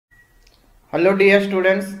Hello dear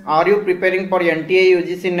students, are you preparing for NTA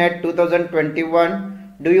UGC NET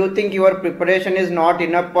 2021? Do you think your preparation is not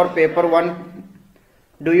enough for paper 1?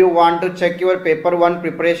 Do you want to check your paper 1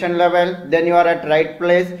 preparation level? Then you are at right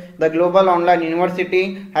place. The Global Online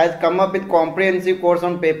University has come up with comprehensive course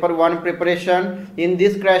on paper 1 preparation. In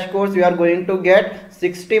this crash course you are going to get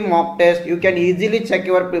 60 mock tests. You can easily check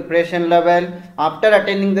your preparation level. After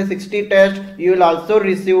attending the 60 tests, you will also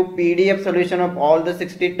receive PDF solution of all the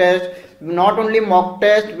 60 tests. Not only mock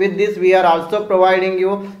test, with this we are also providing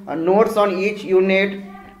you notes on each unit.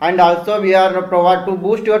 And also we are to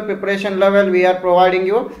boost your preparation level, we are providing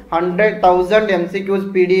you 100,000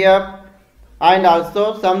 MCQs PDF, and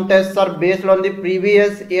also some tests are based on the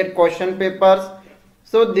previous year question papers.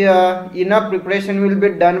 So the enough preparation will be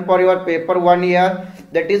done for your paper 1 year.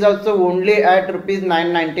 That is also only at rupees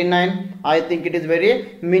 999. I think it is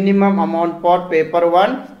very minimum amount for paper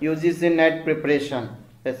 1 UGC NET preparation.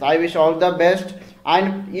 Yes, I wish all the best.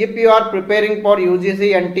 And if you are preparing for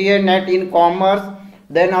UGC NTA NET in commerce,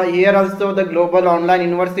 then here also the Global Online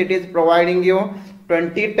University is providing you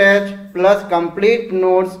 20 tests plus complete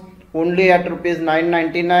notes only at rupees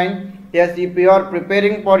 999. Yes, if you are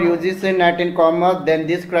preparing for UGC NET in commerce, then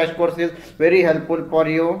this crash course is very helpful for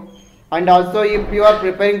you. And also if you are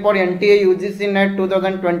preparing for NTA UGC NET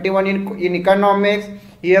 2021 in economics,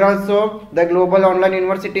 here also the Global Online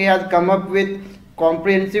University has come up with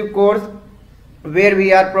comprehensive course where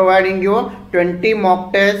we are providing you 20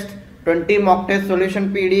 mock tests, 20 mock test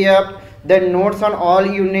solution PDF, then notes on all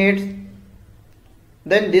units.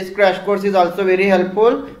 Then this crash course is also very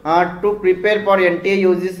helpful to prepare for NTA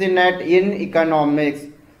UGC NET in economics.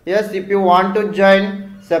 Yes, if you want to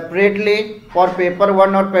join separately for paper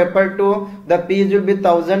 1 or paper 2, the fees will be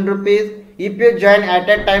 1000 rupees. If you join at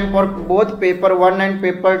a time for both paper 1 and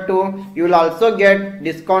paper 2, you will also get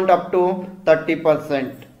discount up to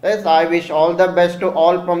 30%. Yes, I wish all the best to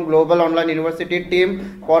all from Global Online University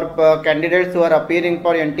team for candidates who are appearing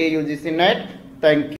for NTA UGC NET. Thank you.